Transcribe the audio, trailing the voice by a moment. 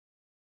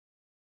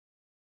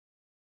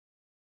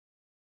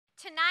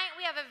Tonight,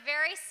 we have a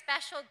very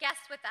special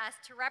guest with us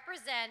to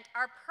represent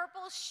our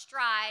Purple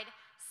Stride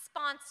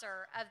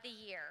sponsor of the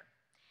year,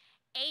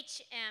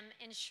 HM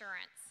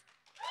Insurance.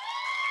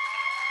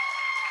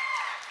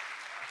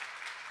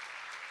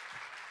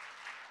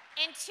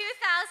 In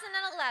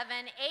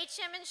 2011,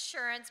 HM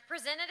Insurance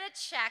presented a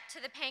check to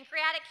the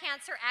Pancreatic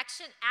Cancer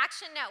Action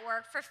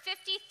Network for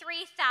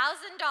 $53,000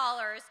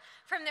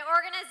 from the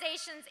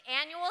organization's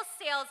annual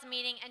sales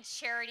meeting and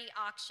charity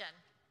auction.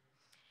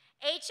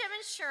 HM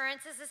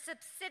Insurance is a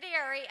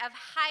subsidiary of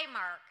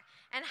Highmark,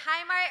 and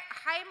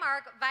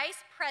Highmark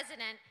Vice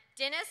President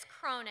Dennis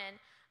Cronin,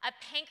 a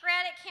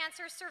pancreatic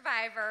cancer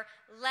survivor,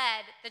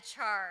 led the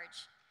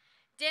charge.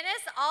 Dennis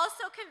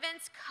also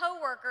convinced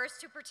coworkers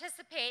to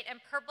participate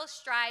in Purple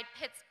Stride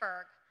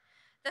Pittsburgh.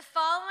 The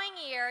following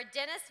year,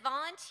 Dennis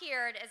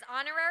volunteered as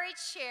honorary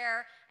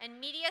chair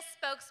and media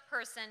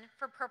spokesperson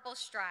for Purple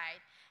Stride,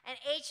 and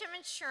HM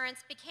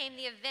Insurance became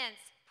the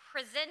event's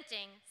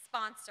presenting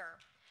sponsor.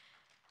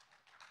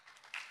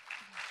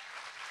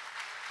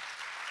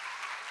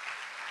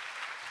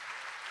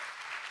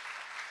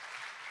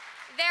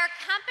 Their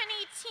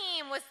company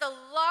team was the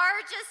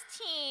largest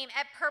team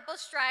at Purple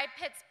Stride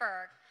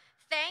Pittsburgh.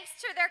 Thanks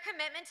to their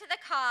commitment to the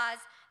cause,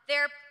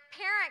 their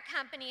parent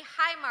company,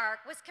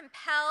 Highmark, was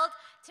compelled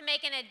to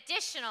make an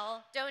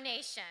additional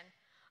donation.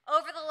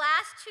 Over the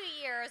last 2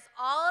 years,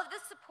 all of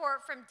the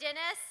support from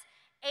Dennis,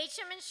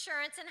 HM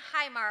Insurance, and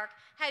Highmark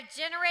have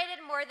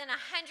generated more than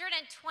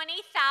 $120,000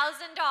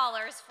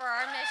 for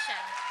our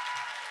mission.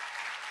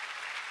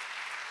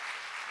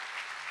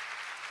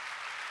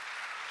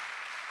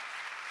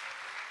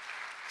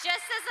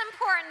 Just as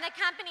important, the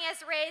company has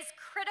raised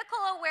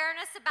critical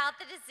awareness about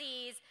the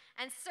disease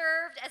and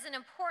served as an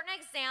important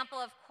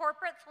example of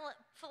corporate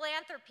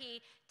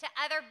philanthropy to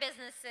other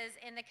businesses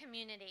in the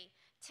community.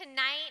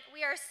 Tonight,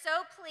 we are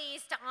so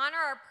pleased to honor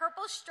our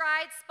Purple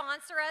Stride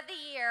sponsor of the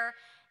year,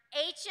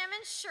 HM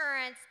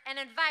Insurance, and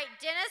invite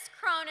Dennis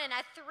Cronin, a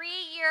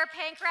 3-year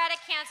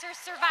pancreatic cancer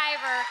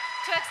survivor,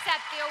 to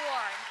accept the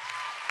award.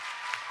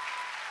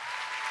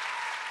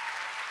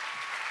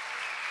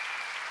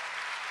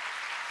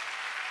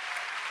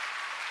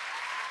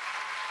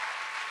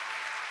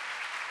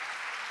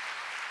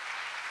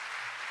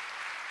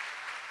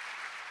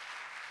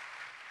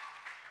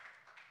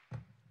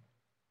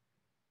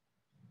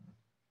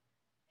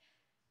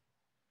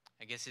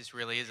 I guess this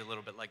really is a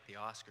little bit like the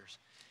Oscars.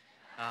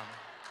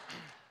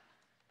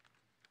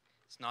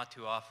 It's not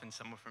too often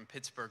someone from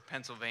Pittsburgh,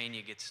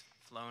 Pennsylvania gets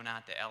flown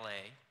out to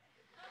LA,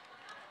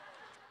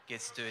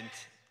 gets to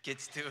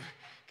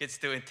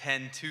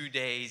attend 2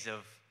 days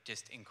of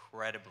just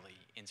incredibly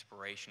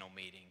inspirational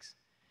meetings,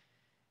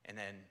 and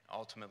then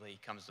ultimately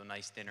comes to a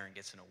nice dinner and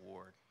gets an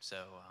award.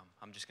 So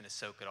I'm just going to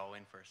soak it all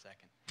in for a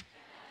second.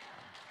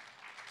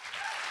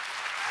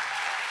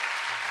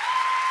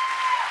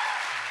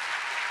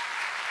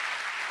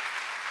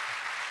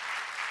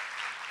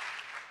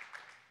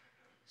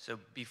 So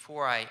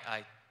before I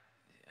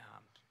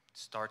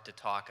start to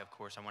talk, of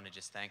course, I want to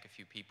just thank a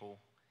few people.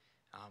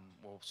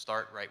 We'll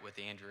start right with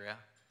Andrea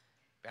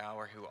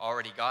Bauer, who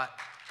already got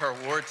her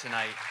award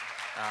tonight.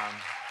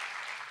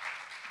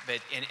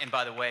 And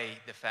by the way,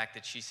 the fact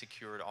that she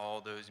secured all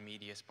those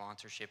media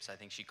sponsorships, I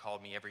think she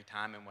called me every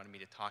time and wanted me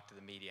to talk to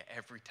the media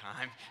every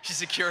time she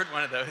secured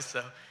one of those,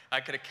 so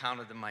I could have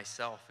counted them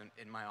myself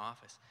in my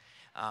office.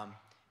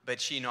 But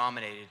she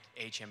nominated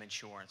HM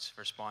Insurance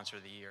for Sponsor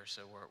of the Year,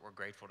 so we're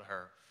grateful to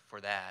her for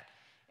that.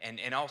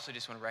 And also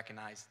just want to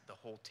recognize the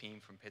whole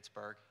team from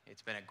Pittsburgh.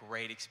 It's been a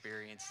great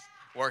experience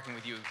working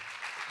with you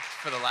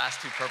for the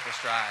last 2 Purple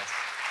Strides.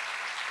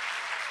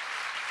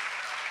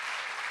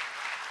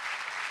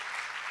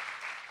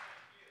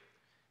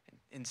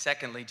 And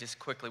secondly, just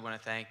quickly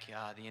want to thank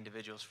the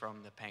individuals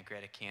from the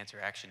Pancreatic Cancer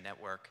Action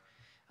Network,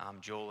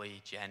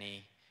 Jolie,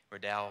 Jenny,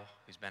 Riddell,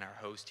 who's been our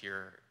host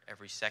here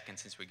every second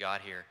since we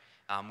got here.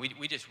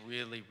 We just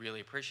really,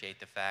 really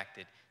appreciate the fact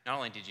that not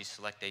only did you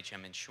select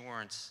HM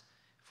Insurance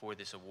for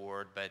this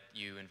award, but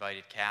you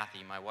invited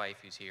Kathy, my wife,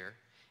 who's here,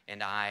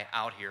 and I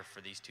out here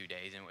for these 2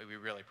 days, and we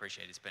really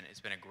appreciate it. It's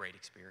been a great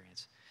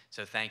experience.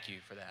 So thank you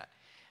for that.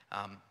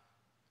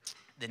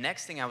 The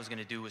next thing I was going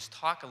to do was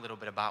talk a little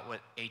bit about what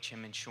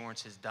HM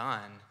Insurance has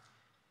done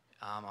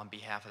on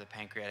behalf of the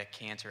Pancreatic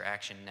Cancer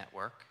Action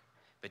Network,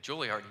 but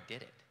Julie already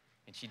did it.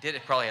 And she did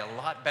it probably a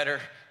lot better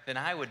than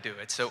I would do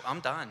it. So I'm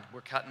done.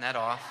 We're cutting that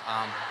off.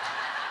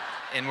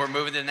 And we're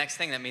moving to the next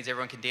thing. That means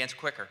everyone can dance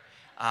quicker.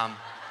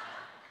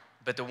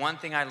 But the one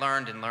thing I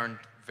learned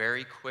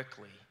very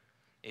quickly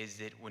is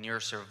that when you're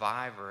a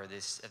survivor of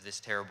this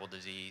terrible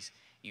disease,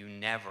 you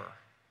never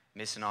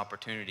miss an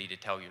opportunity to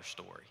tell your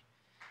story.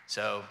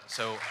 So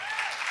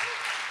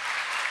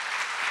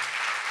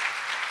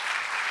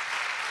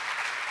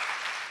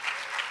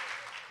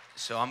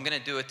I'm going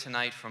to do it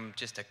tonight from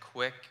just a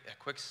quick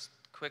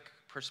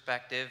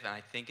perspective, and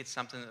I think it's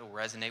something that will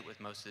resonate with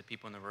most of the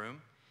people in the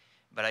room.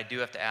 But I do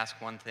have to ask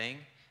one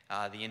thing.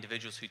 The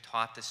individuals who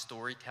taught this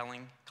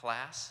storytelling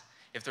class,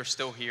 if they're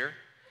still here,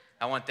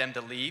 I want them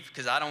to leave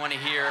because I don't want to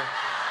hear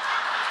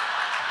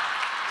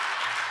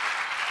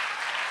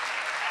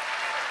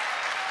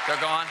They're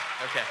gone?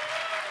 Okay.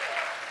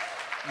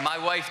 My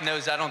wife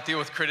knows I don't deal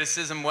with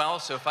criticism well,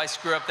 so if I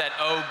screw up that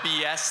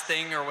OBS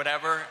thing or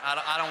whatever,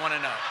 I don't want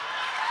to know.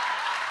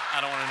 I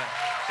don't want to know,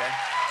 okay?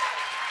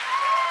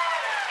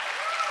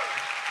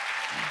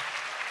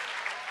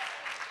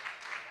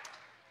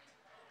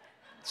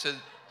 So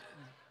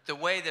the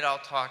way that I'll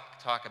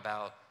talk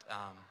about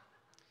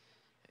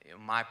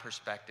my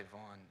perspective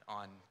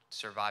on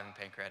surviving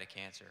pancreatic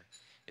cancer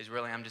is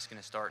really, I'm just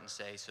going to start and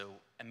say, so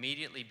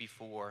immediately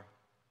before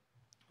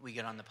we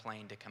get on the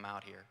plane to come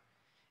out here,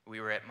 we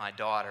were at my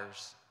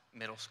daughter's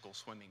middle school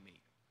swimming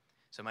meet.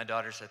 So my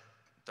daughter's a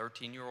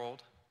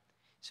 13-year-old.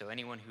 So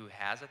anyone who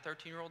has a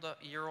 13-year-old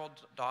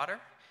daughter,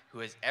 who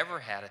has ever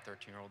had a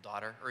 13-year-old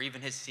daughter, or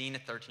even has seen a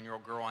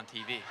 13-year-old girl on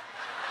TV,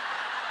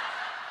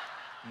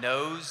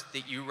 knows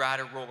that you ride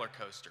a roller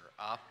coaster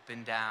up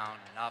and down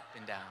and up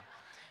and down.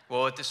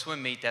 Well, at the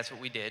swim meet, that's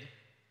what we did.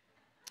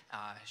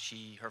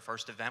 Her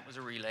first event was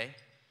a relay.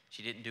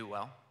 She didn't do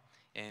well,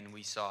 and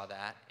we saw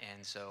that.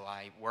 And so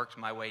I worked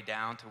my way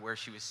down to where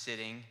she was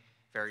sitting,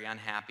 very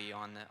unhappy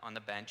on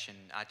the bench, and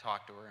I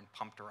talked to her and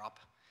pumped her up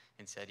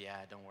and said, yeah,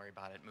 don't worry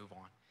about it, move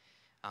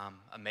on.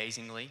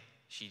 Amazingly,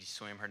 she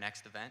swam her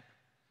next event.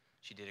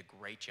 She did a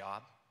great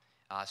job,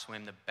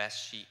 swam the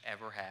best she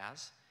ever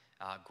has,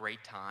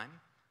 great time.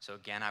 So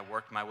again, I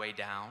worked my way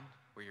down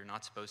where you're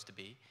not supposed to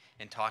be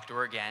and talked to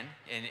her again.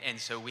 And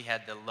so we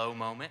had the low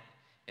moment,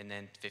 and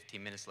then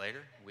 15 minutes later,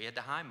 we had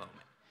the high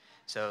moment.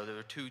 So there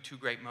were two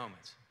great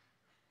moments.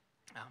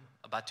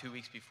 About 2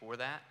 weeks before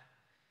that,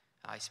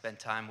 I spent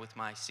time with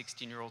my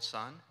 16-year-old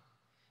son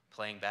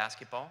playing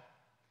basketball,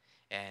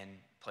 and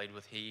played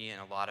with he and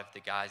a lot of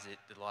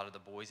the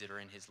boys that are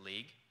in his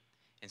league.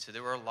 And so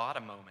there were a lot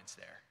of moments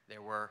there.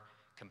 There were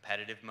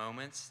competitive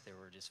moments. There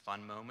were just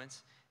fun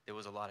moments. There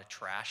was a lot of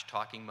trash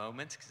talking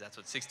moments, because that's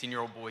what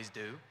 16-year-old boys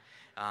do.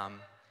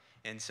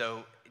 And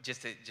so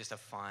just a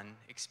fun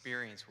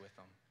experience with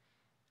them.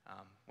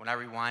 When I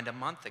rewind a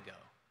month ago,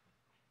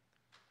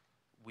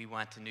 we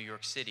went to New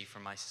York City for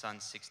my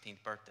son's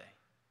 16th birthday.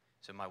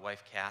 So my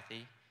wife,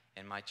 Kathy,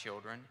 and my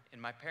children and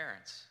my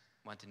parents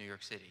went to New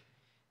York City.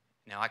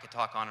 Now, I could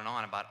talk on and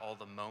on about all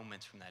the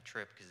moments from that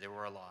trip, because there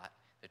were a lot.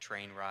 The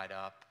train ride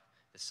up,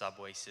 the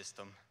subway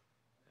system,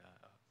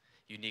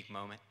 unique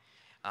moment.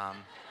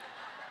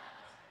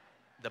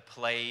 The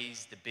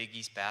plays, the Big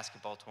East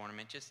basketball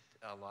tournament, just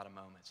a lot of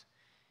moments.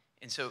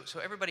 And so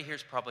everybody here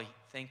is probably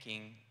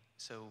thinking,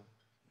 so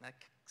that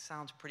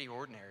sounds pretty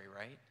ordinary,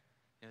 right?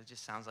 You know, it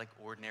just sounds like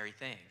ordinary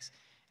things.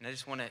 And I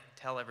just want to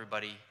tell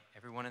everybody,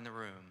 everyone in the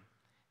room,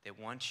 that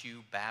once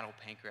you battle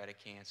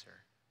pancreatic cancer,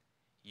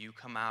 you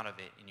come out of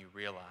it and you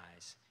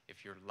realize,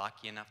 if you're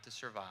lucky enough to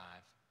survive,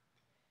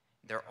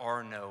 there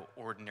are no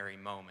ordinary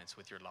moments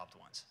with your loved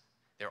ones.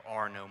 There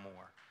are no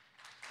more.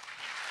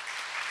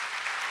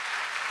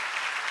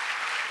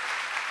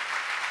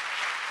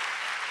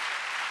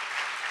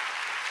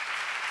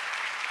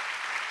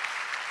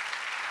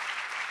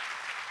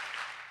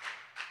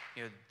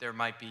 You know, there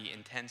might be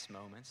intense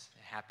moments,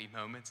 happy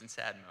moments and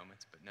sad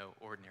moments, but no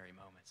ordinary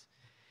moments.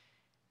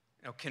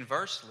 Now,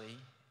 conversely,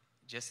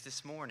 just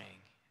this morning,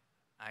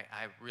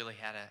 I really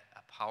had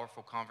a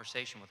powerful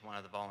conversation with one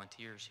of the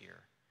volunteers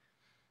here.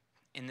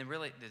 And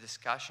the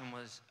discussion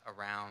was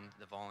around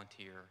the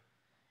volunteer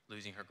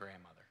losing her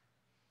grandmother.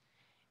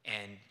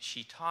 And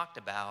she talked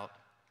about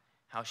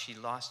how she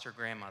lost her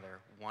grandmother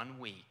 1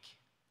 week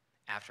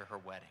after her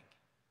wedding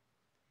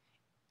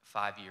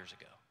 5 years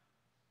ago.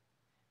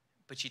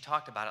 But she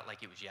talked about it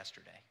like it was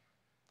yesterday.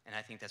 And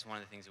I think that's one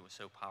of the things that was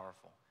so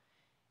powerful.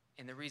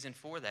 And the reason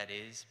for that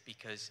is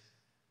because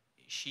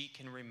she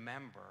can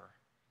remember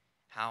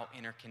how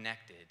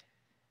interconnected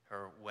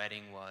her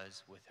wedding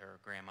was with her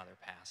grandmother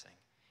passing.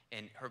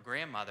 And her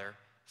grandmother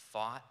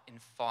fought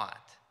and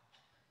fought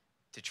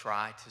to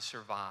try to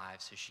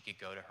survive so she could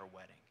go to her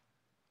wedding.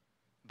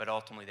 But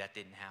ultimately that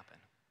didn't happen.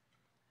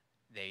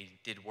 They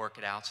did work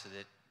it out so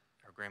that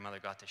her grandmother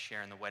got to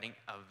share in the wedding,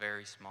 a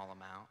very small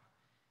amount.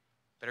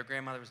 But her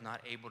grandmother was not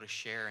able to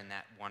share in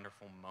that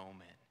wonderful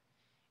moment.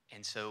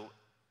 And so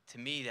to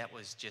me, that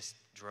was just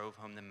drove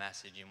home the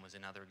message and was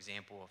another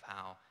example of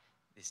how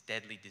this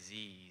deadly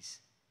disease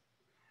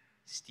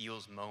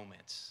steals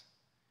moments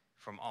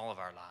from all of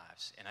our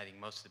lives. And I think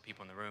most of the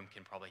people in the room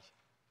can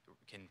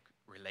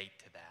relate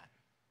to that.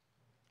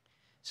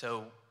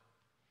 So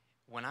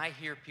when I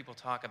hear people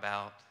talk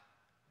about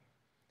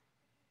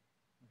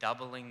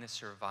doubling the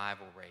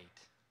survival rate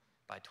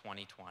by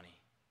 2020,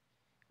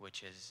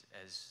 which is,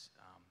 as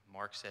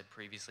Mark said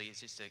previously,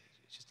 it's just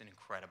an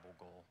incredible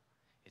goal.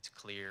 It's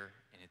clear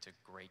and it's a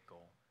great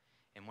goal.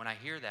 And when I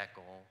hear that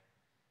goal,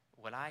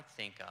 what I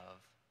think of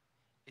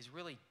is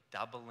really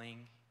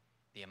doubling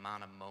the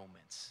amount of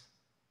moments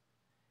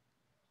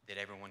that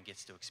everyone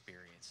gets to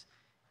experience.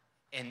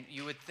 And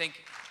you would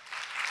think,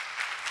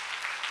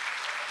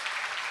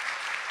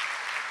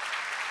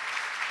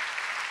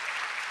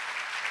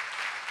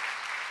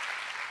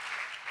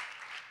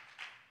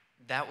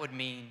 that would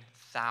mean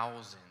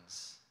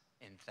thousands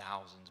and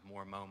thousands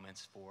more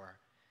moments for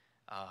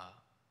a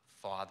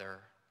father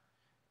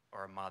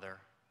or a mother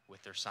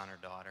with their son or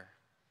daughter.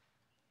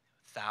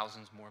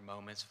 Thousands more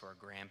moments for a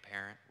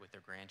grandparent with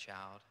their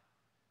grandchild.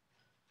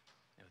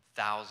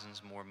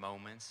 Thousands more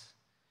moments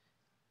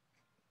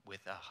with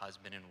a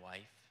husband and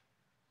wife,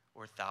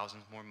 or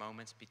thousands more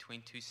moments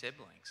between two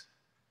siblings.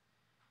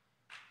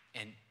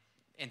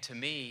 And to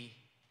me,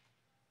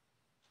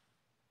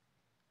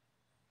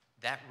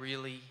 that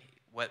really,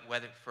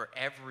 whether for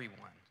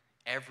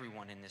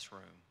everyone in this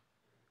room,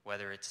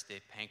 whether it's the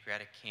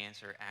Pancreatic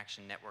Cancer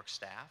Action Network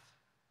staff,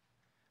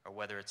 or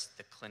whether it's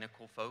the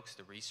clinical folks,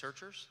 the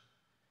researchers,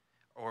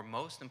 or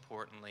most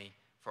importantly,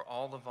 for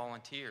all the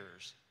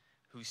volunteers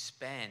who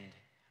spend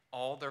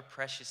all their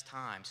precious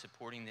time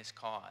supporting this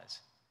cause,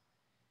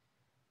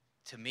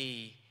 to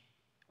me,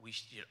 we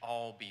should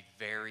all be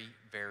very,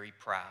 very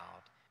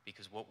proud,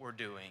 because what we're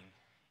doing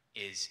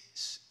is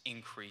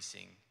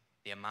increasing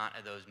the amount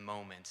of those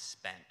moments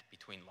spent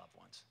between loved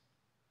ones.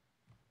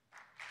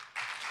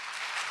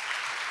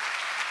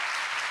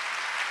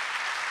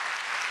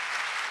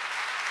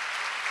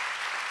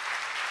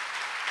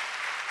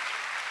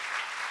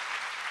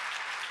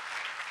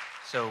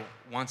 So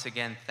once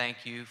again,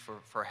 thank you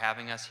for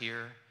having us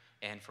here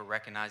and for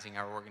recognizing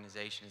our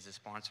organization as the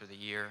sponsor of the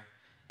year.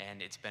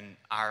 And it's been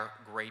our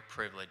great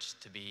privilege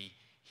to be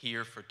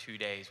here for 2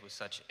 days with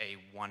such a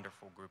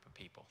wonderful group of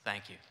people.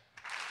 Thank you.